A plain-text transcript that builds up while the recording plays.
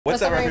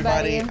What's up,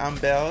 everybody? I'm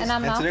Belz, And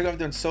I'm today we're going to be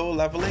doing Solo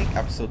Leveling,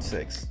 episode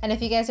 6. And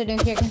if you guys are new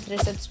here, consider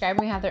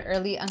subscribing. We have the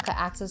early uncut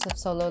access of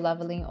Solo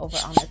Leveling over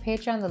on our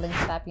Patreon. The link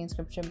to that being in the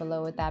description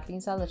below. With that being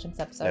said, let's jump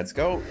to episode. Let's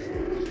go.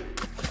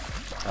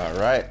 All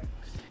right.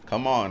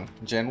 Come on.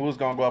 Jinwoo's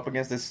going to go up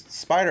against this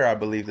spider, I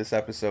believe, this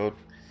episode.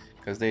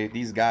 Because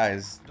these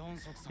guys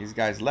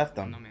left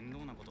them.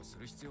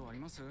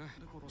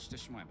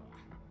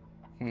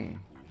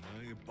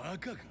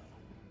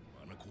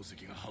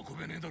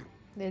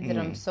 They did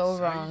him so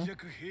wrong.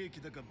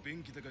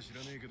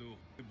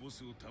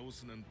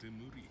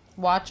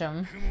 Watch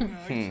him.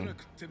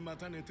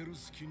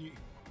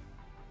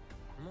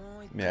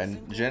 Yeah,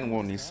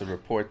 Jinwoo needs to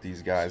report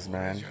these guys,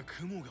 man.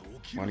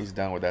 When he's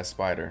done with that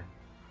spider.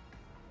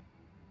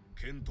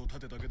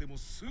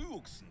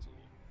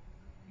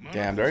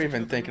 Damn, they're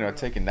even thinking of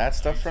taking that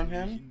stuff from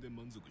him?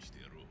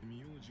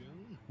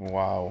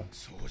 Wow.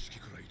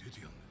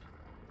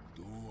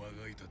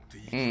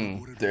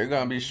 They're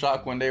gonna be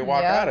shocked when they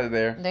walk out of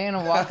there. They're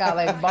gonna walk out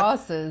like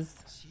bosses.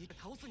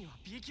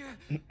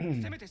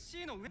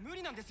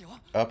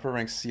 Upper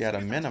rank C at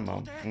a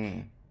minimum.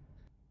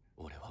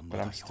 But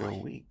I'm still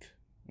weak.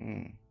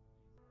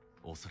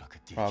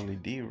 Probably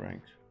D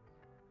rank.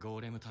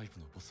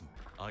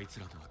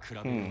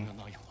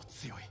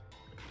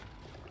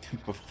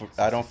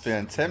 I don't feel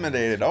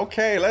intimidated.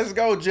 Okay, let's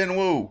go,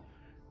 Jinwoo.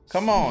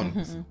 Come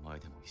on.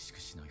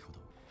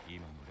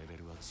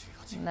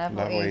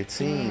 Level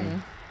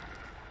 18.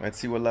 Let's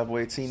see what level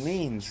 18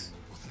 means.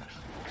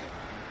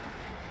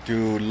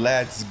 Dude,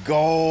 let's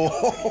go.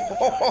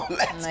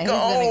 Let's go. He's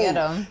gonna get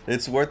him.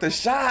 It's worth a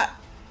shot.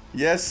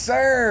 Yes,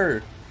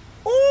 sir.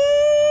 Ooh,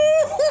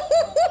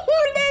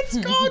 let's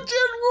go,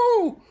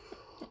 Jinwoo.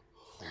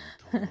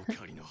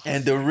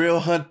 And the real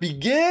hunt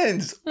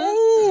begins.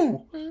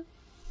 Ooh.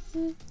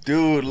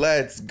 Dude,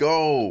 let's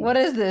go. What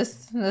is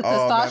this? The Oh,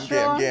 testosterone?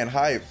 man, I'm getting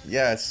hype.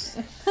 Yes.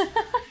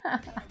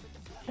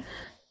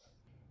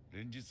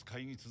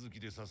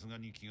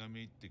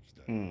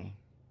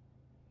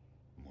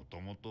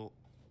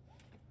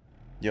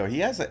 Yo, he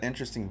has an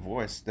interesting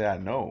voice that I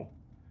know.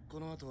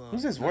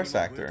 Who's this voice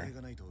actor?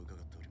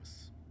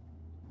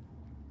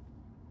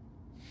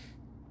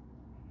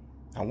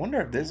 I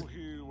wonder if this...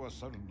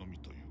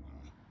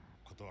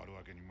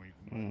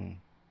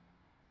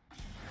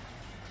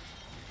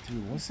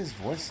 Dude, what's his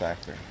voice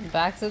actor?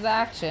 Back to the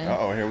action.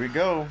 Uh-oh, here we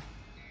go.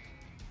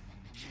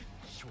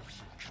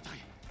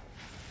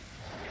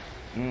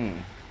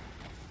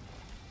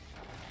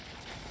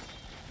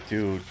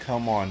 Dude,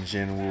 come on,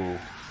 Jinwoo.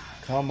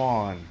 Come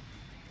on.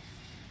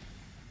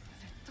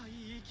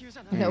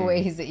 No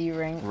way he's an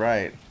E-ring.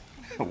 Right.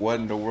 What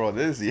in the world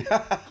is he?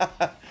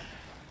 Now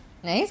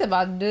he's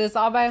about to do this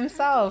all by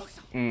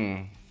himself.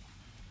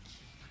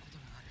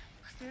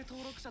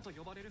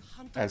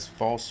 As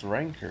false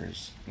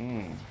rankers.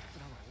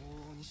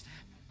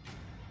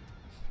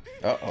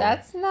 Uh-oh.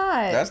 That's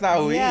not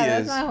who he is.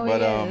 That's not who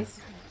but he is.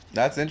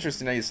 that's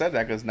interesting that you said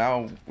that, because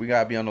now we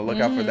gotta be on the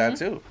lookout for that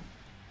too.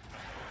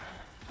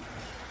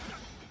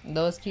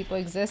 Those people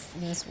exist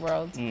in this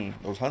world.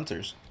 Those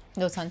hunters.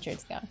 Those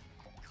hunters, yeah.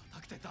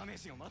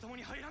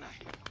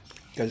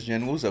 Because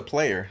Jinwoo's a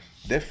player.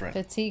 Different.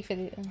 Fatigue for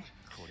the...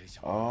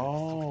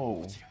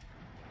 Oh.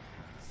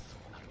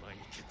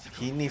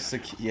 He needs to,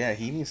 yeah,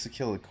 he needs to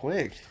kill it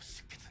quick.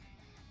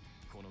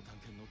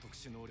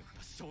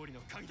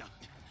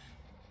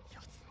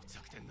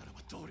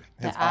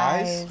 His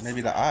eyes?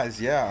 Maybe the eyes,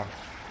 yeah.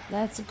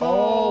 Let's go.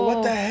 Oh,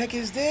 what the heck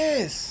is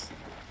this?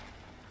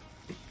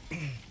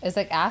 It's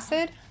like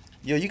acid?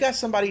 Yo, you got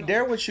somebody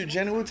there with you,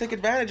 Jinwoo. Take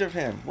advantage of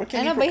him. What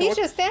can I know, but he's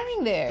just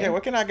standing there. Yeah,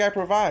 what can that guy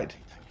provide?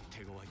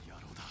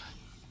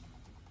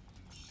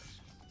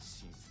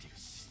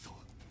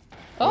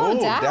 Oh, Ooh,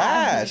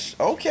 dash.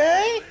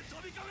 Okay.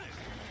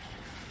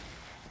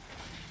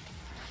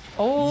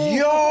 Oh.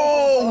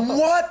 Yo,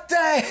 what the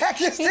heck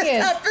is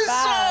this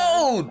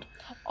episode?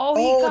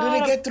 Oh,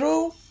 did it get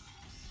through?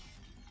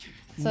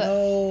 So,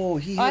 no,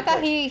 he. I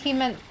thought he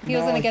meant he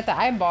was gonna get the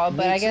eyeball,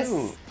 but I guess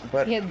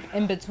he had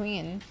in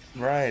between.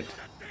 Right.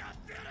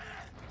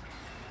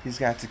 He's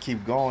got to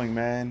keep going,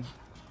 man.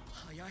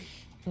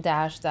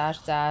 Dash, dash,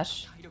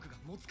 dash.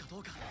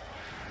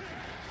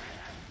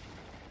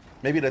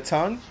 Maybe the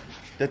tongue?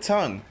 The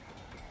tongue.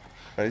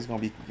 But he's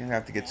gonna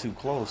have to get too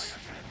close.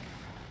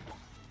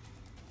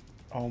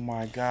 Oh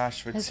my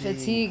gosh, fatigue. His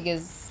fatigue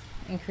is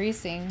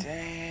increasing.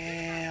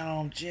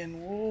 Damn,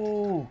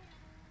 Jinwoo.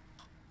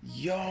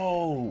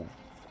 Yo.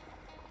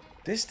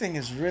 This thing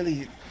is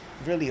really,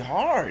 really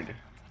hard.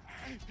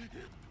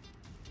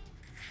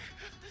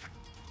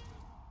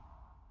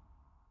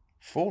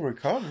 Full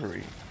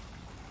recovery.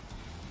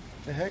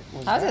 The heck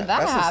was How did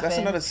that happen? That's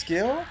another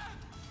skill?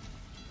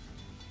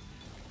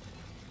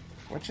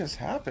 What just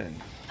happened?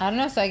 I don't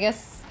know, so I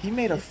guess... He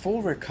made a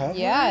full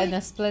recovery? Yeah, in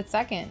a split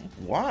second.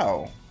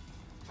 Wow.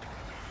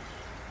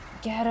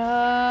 Get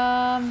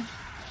him!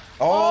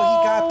 Oh,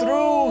 he got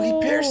through! He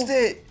pierced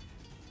it!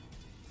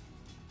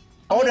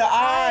 Oh, the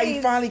eye!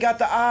 He finally got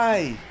the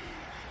eye!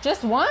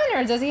 Just one,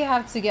 or does he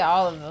have to get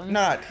all of them?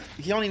 Not.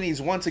 He only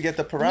needs one to get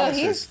the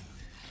paralysis.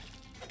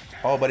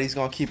 No, oh, but he's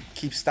gonna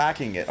keep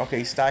stacking it. Okay,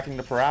 he's stacking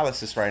the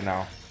paralysis right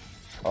now.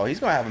 Oh, he's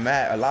gonna have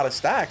a lot of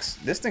stacks.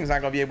 This thing's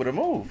not gonna be able to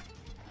move.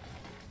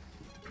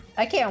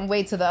 I can't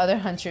wait till the other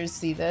hunters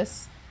see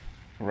this.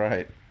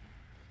 Right.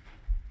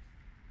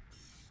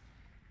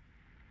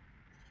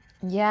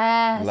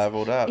 Yes.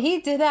 Leveled up. He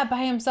did that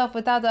by himself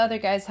without the other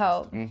guy's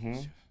help.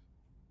 Mm-hmm.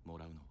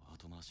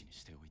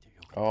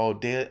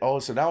 Oh,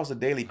 so that was a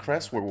daily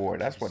crest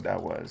reward. That's what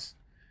that was.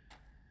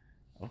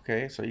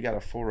 Okay, so you got a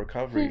full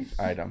recovery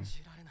item.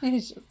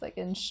 He's just like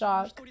in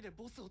shock.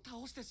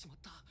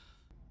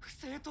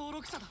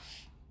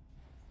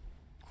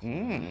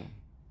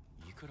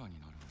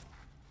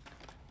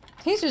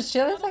 He's just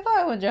chilling. It's like, oh,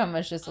 I wonder how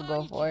much this will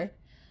go for.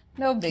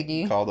 No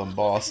biggie. Call them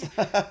boss.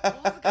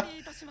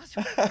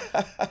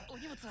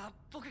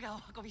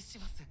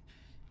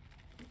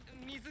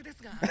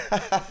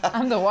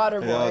 I'm the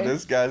water boy. Yo,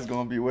 this guy's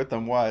gonna be with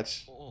them.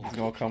 Watch. He's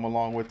gonna come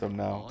along with them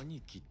now.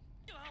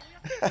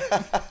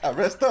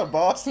 Rest up,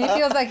 boss. He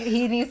feels like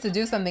he needs to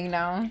do something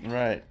now.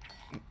 Right.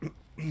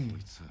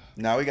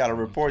 Now we gotta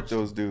report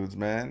those dudes,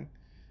 man.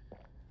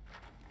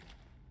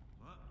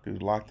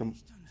 Dude, lock them.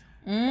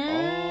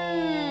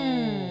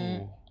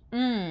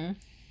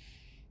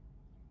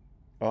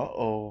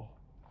 Uh-oh.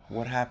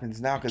 What happens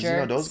now? Because, you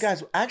know, those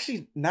guys...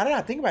 Actually, now that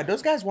I think about it,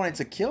 those guys wanted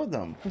to kill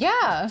them.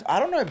 Yeah. So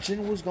I don't know if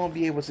Jinwoo's going to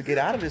be able to get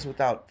out of this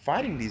without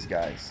fighting these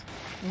guys.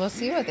 We'll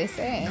see what they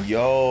say.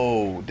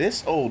 Yo,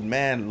 this old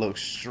man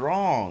looks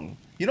strong.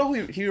 You know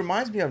who he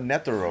reminds me of?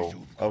 Netero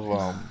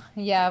of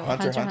yeah,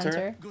 Hunter x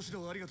Hunter.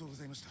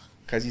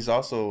 Because he's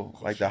also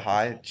like the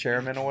high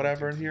chairman or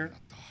whatever in here.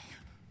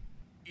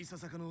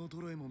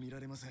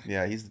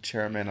 Yeah, he's the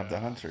chairman of the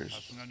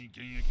Hunters.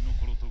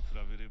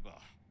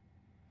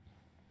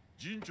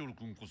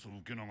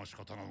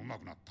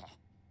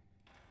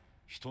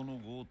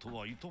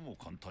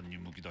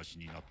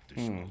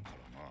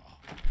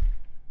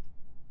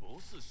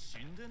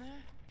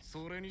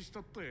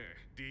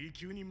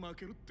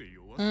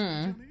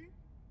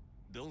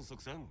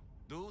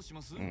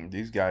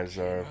 These guys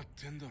are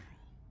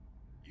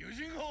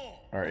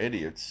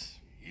idiots.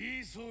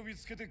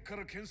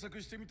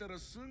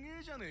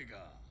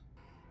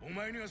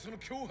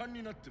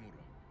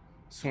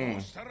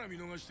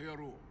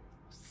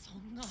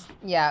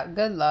 Yeah,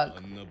 good luck.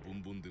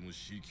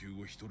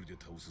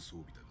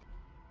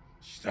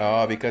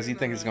 Oh, because he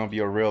thinks it's gonna be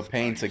a real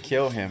pain to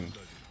kill him,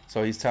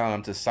 so he's telling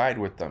him to side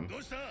with them.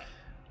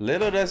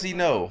 Little does he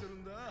know.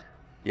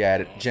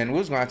 Yeah,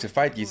 Jinwoo's gonna have to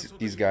fight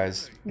these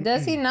guys.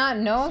 Does he not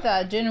know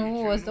that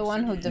Jinwoo was the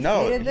one who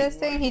defeated this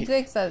thing? He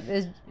thinks that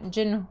it's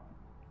Jinwoo.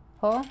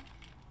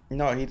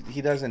 No,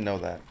 he doesn't know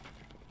that.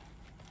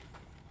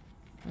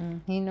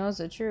 He knows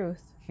the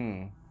truth.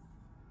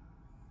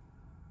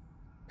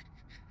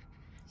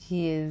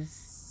 He is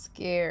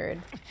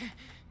scared.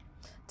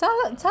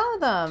 Tell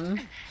them.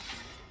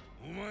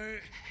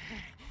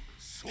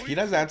 He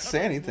doesn't have to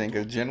say anything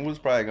because Jinwoo's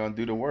probably gonna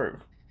do the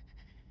work.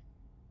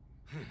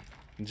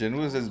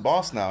 Jinwoo's his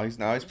boss now.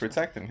 He's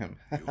protecting him.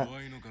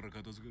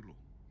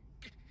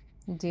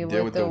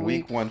 Deal with the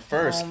weak one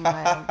first. Oh my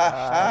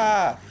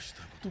God.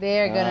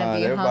 They're gonna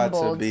be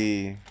humbled.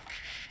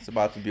 It's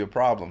about to be a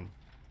problem.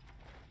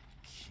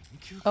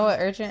 Oh, an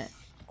urgent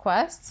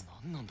quest?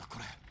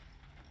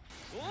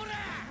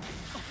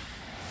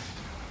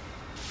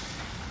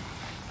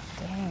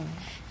 Dang.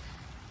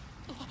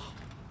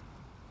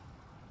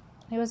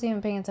 He wasn't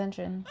even paying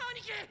attention.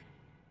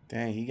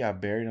 Dang, he got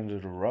buried under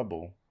the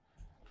rubble.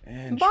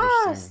 Interesting.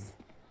 Boss!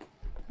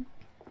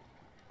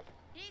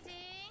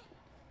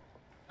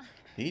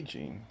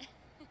 Heejin.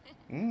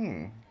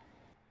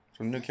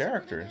 Some new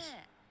characters.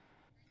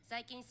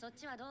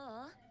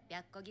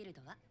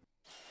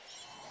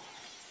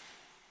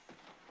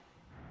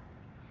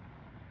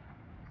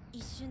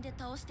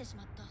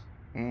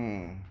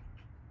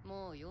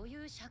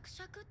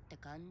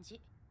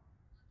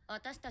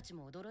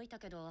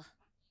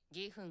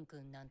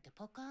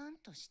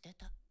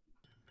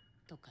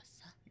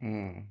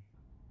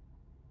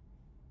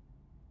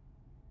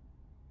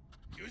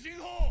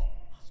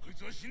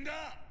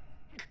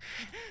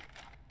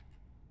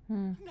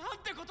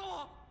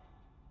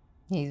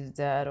 He's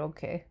dead,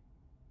 okay.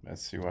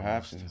 Let's see what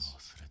happens.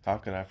 How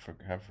could I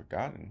have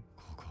forgotten?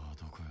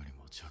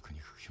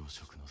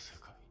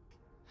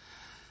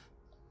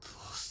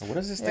 What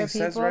does this thing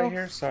says right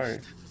here? Sorry.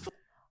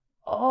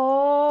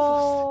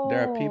 Oh.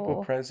 There are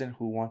people present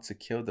who want to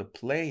kill the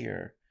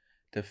player.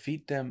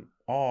 Defeat them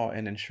all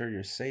and ensure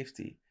your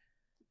safety.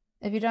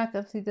 If you don't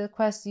complete the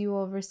quest, you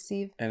will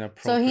receive an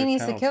appropriate So he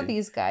needs penalty. to kill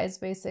these guys,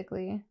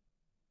 basically.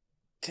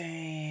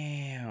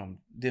 Damn.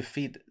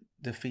 Defeat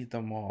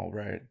them all,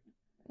 right?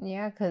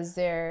 Yeah, because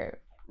they're...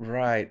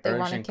 Right. They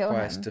want to kill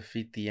quest, him.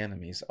 defeat the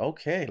enemies.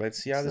 Okay, let's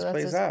see how this that's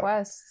plays his out.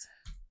 Quest.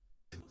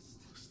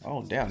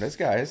 Oh, damn. This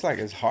guy, it's like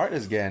his heart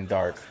is getting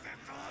dark.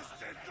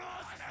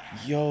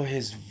 Yo,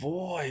 his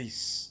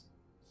voice.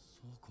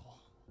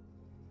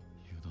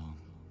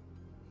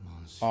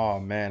 Oh,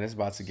 man. It's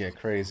about to get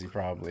crazy,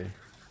 probably.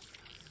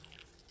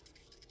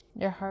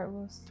 Your heart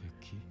was.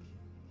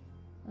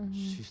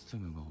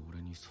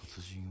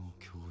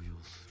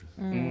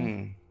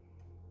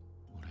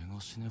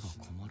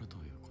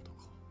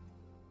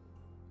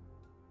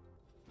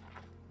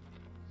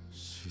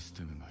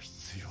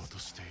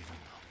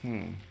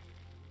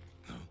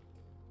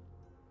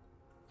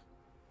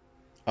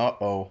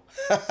 Uh-oh.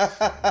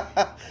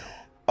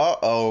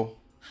 Uh-oh.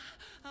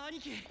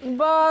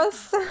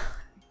 Boss.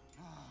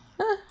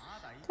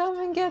 Come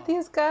and get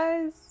these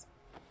guys.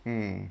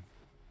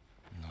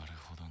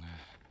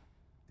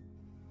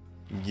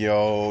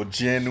 Yo,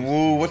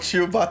 Jinwoo, what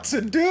you about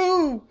to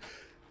do?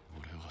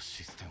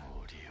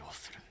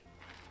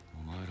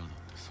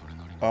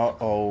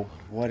 Uh-oh,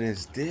 what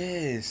is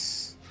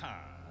this?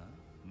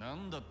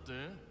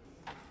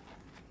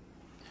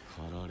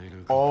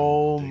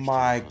 Oh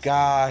my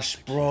gosh,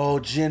 bro.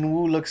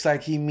 Jinwoo looks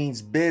like he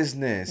means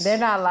business. They're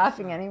not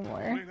laughing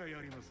anymore.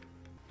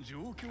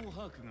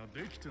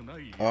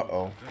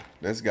 Uh-oh,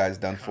 this guy's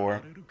done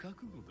for.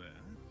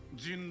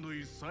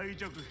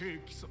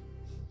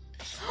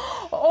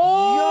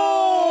 Oh!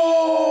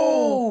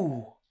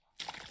 Yo!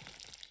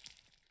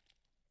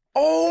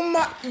 Oh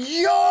my,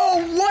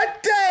 yo,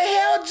 what the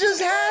hell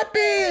just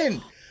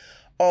happened?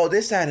 Oh,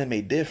 this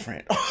anime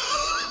different.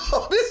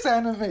 Oh, this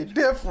anime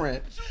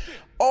different.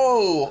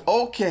 Oh,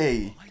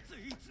 okay.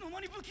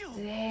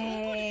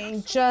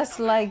 Dang, just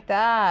like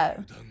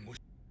that.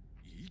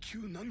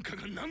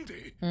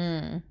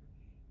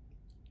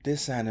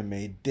 This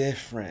anime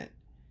different.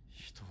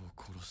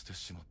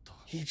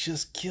 He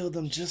just killed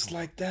him just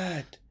like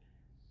that.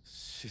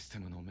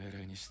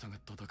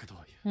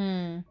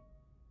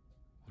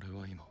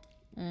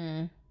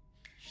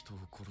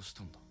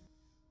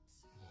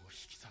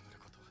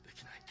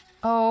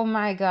 Oh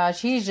my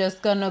gosh, he's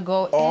just gonna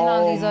go in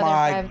on these other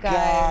 5 guys. Oh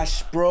my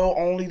gosh, bro,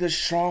 only the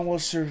strong will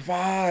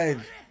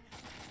survive.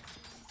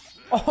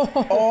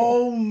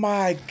 Oh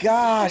my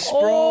gosh, bro.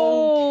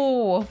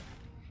 Oh.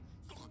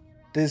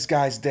 This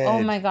guy's dead.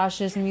 Oh my gosh,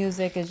 this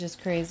music is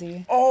just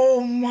crazy.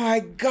 Oh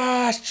my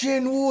gosh,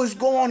 Jinwoo is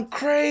going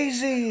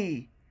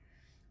crazy.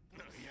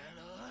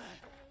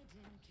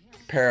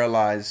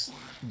 Paralyzed,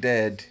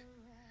 dead.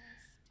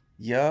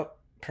 Yup,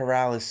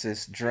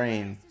 paralysis,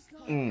 drain.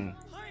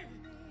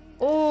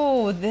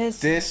 Oh,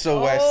 this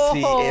OST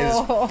is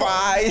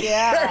fire.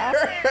 Yeah.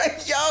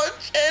 Yo,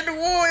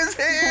 Jinwoo is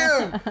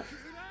him.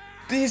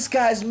 These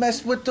guys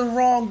messed with the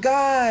wrong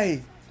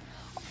guy.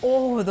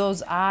 Oh,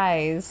 those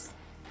eyes.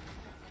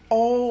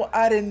 Oh,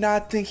 I did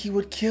not think he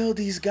would kill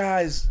these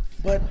guys,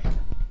 but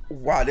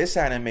wow, this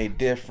anime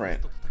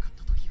different.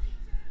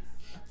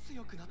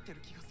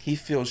 He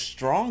feels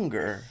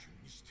stronger.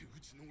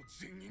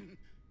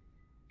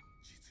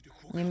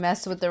 You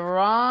messed with the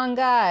wrong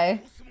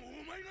guy.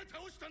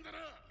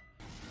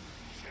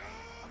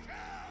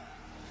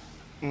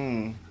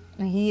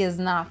 He is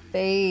not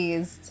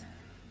phased.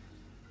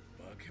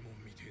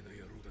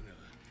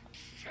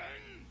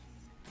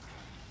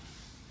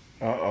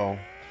 Uh-oh.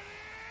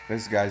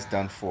 This guy's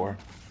done for.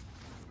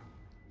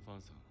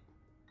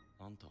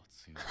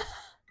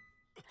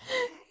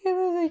 He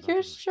looks like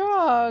you're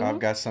strong. I've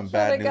got some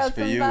bad news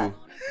for you.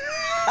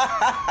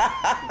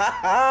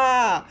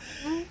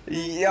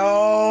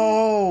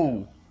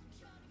 Yo!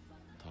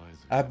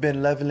 I've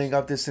been leveling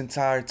up this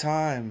entire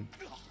time.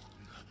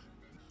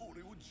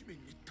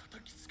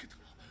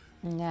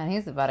 Yeah,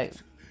 he's about to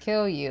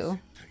kill you.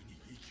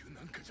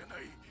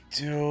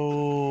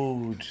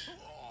 Dude.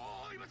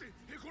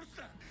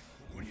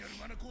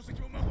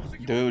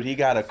 Dude, he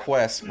got a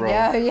quest, bro.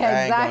 Yeah,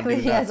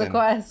 exactly. He has a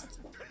quest.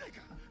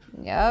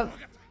 Yep.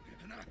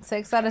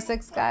 6 out of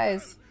 6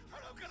 guys.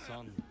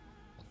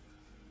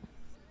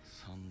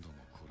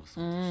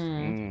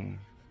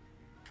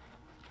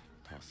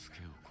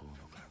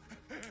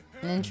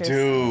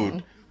 Interesting.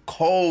 Dude,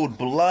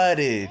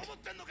 cold-blooded.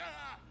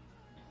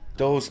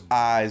 Those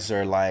eyes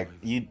are like,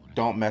 you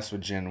don't mess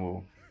with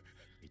Jinwoo.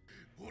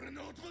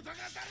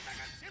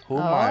 Who,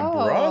 my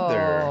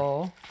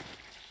brother?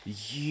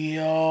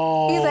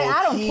 Yo, he's like,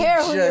 I don't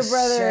care who your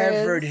brother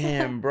severed is.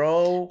 him,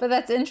 bro. But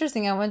that's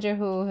interesting. I wonder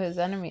who his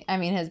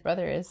his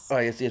brother is. Oh,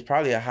 it's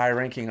probably a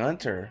high-ranking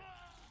hunter.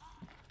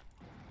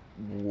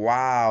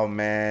 Wow,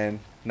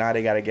 man. Now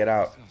they gotta get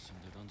out.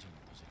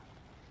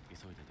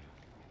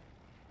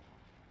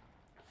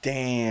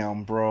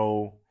 Damn,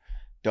 bro.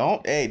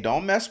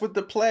 Don't mess with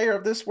the player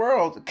of this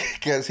world,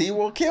 because he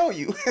will kill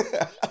you.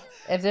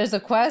 If there's a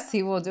quest,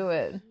 he will do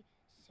it.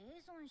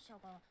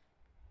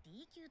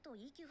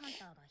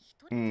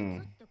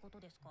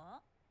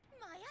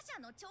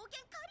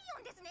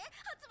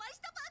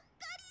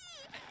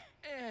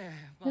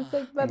 It's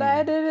like, but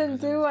I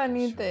didn't do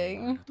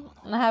anything.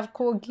 I have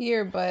cool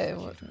gear, but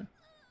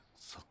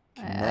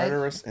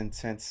murderous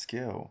intense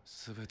skill.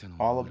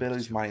 All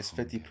abilities minus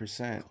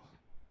 50%.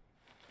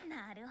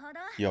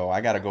 Yo, I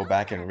gotta go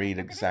back and read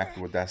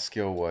exactly what that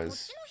skill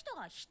was.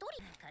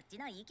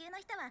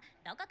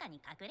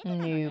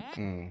 Nope.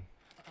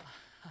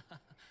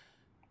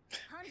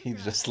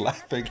 He's just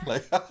laughing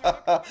like,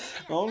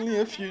 only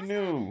if you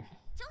knew.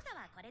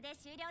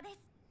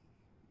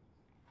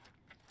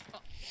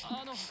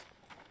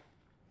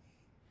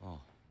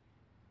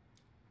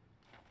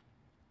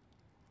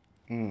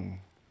 Mm.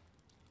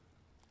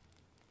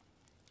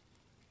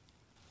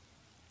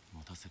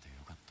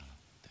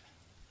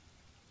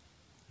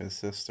 His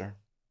sister.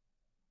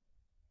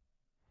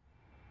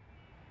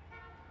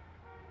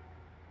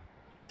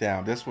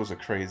 Damn, this was a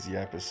crazy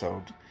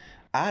episode.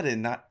 I did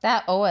not.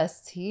 That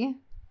OST.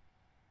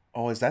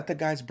 Oh, is that the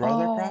guy's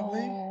brother?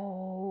 Probably.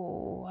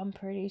 Oh, I'm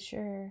pretty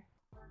sure.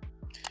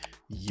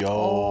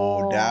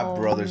 Yo, that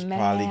brother's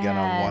probably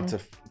gonna want to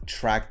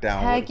track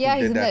down. Heck yeah,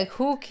 he's like,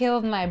 who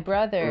killed my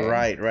brother?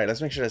 Right.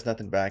 Let's make sure there's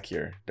nothing back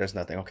here. There's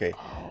nothing. Okay,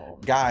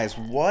 guys,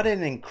 what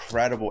an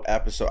incredible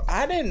episode.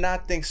 I did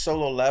not think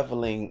Solo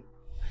Leveling,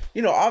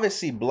 you know,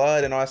 obviously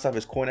blood and all that stuff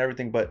is cool and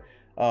everything, but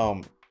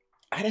I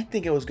didn't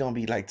think it was gonna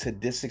be like to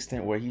this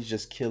extent where he's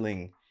just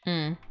killing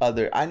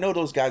other. I know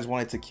those guys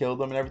wanted to kill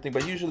them and everything,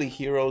 but usually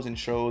heroes in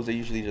shows, they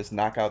usually just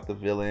knock out the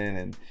villain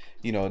and,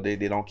 you know, they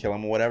don't kill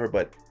him or whatever.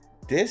 But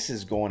this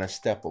is going a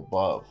step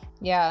above.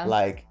 Yeah.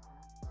 Like,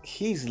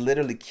 he's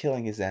literally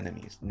killing his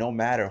enemies, no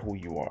matter who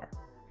you are.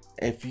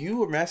 If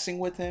you are messing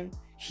with him,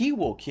 he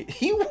will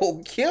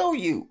kill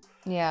you.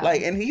 Yeah.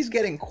 Like, and he's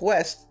getting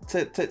quests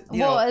to you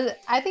know.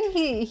 I think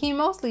he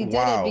mostly did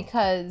it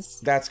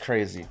because that's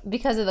crazy.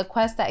 Because of the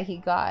quest that he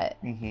got.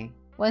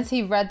 Once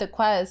he read the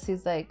quest,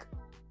 he's like,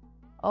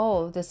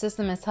 oh, the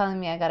system is telling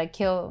me I gotta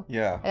kill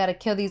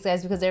these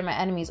guys because they're my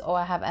enemies. Oh,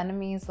 I have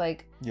enemies.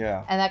 Like,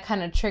 yeah. And that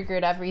kind of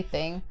triggered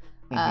everything.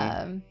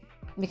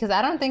 Because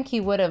I don't think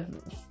he would have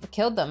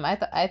killed them.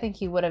 I think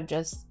he would have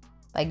just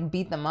like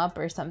beat them up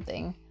or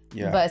something.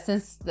 Yeah. But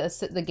since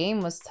the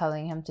game was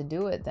telling him to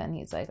do it, then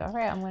he's like, all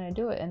right, I'm gonna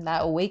do it, and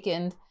that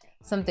awakened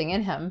something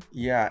in him.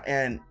 Yeah,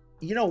 and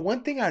you know,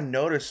 one thing I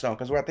noticed,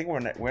 because I think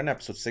we're in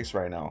episode 6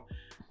 right now.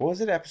 What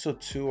was it, episode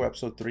 2 or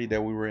episode 3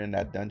 that we were in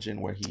that dungeon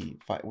where he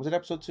fight? Was it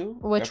episode 2?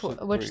 Which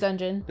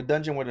dungeon? The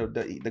dungeon where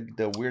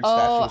the weird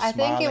statue. Oh, I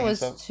think it was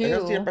 2.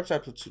 It was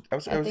episode 2. It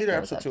was either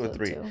episode 2 or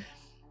 3. 2.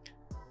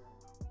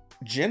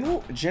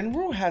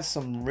 Jinwoo has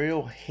some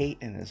real hate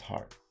in his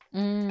heart.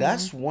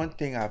 That's one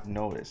thing I've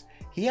noticed.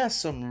 He has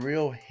some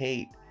real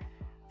hate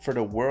for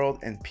the world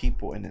and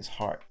people in his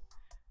heart.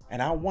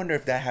 And I wonder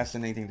if that has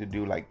anything to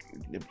do, like,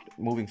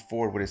 moving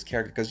forward with his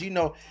character. Because, you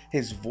know,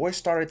 his voice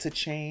started to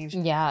change.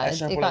 Yeah,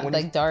 it got,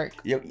 like, dark.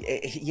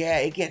 Yeah,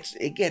 it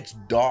gets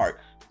dark,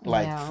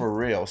 like, for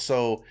real.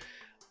 So,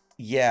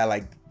 yeah,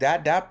 like,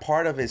 that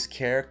part of his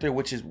character,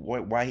 which is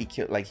why he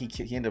killed, like,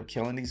 he ended up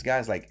killing these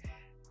guys, like,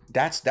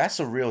 that's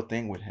a real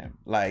thing with him.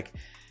 Like,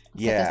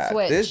 yeah,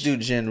 this dude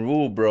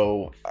Jinwoo,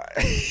 bro,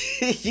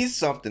 he's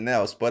something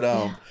else.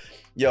 But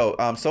yo,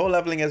 Solo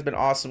Leveling has been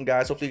awesome,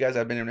 guys. Hopefully you guys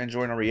have been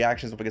enjoying our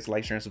reactions. Don't forget to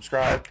like, share, and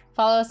subscribe.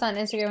 Follow us on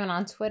Instagram and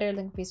on Twitter. Link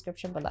in the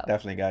description below.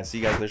 Definitely, guys. See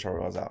you guys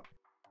later. Out.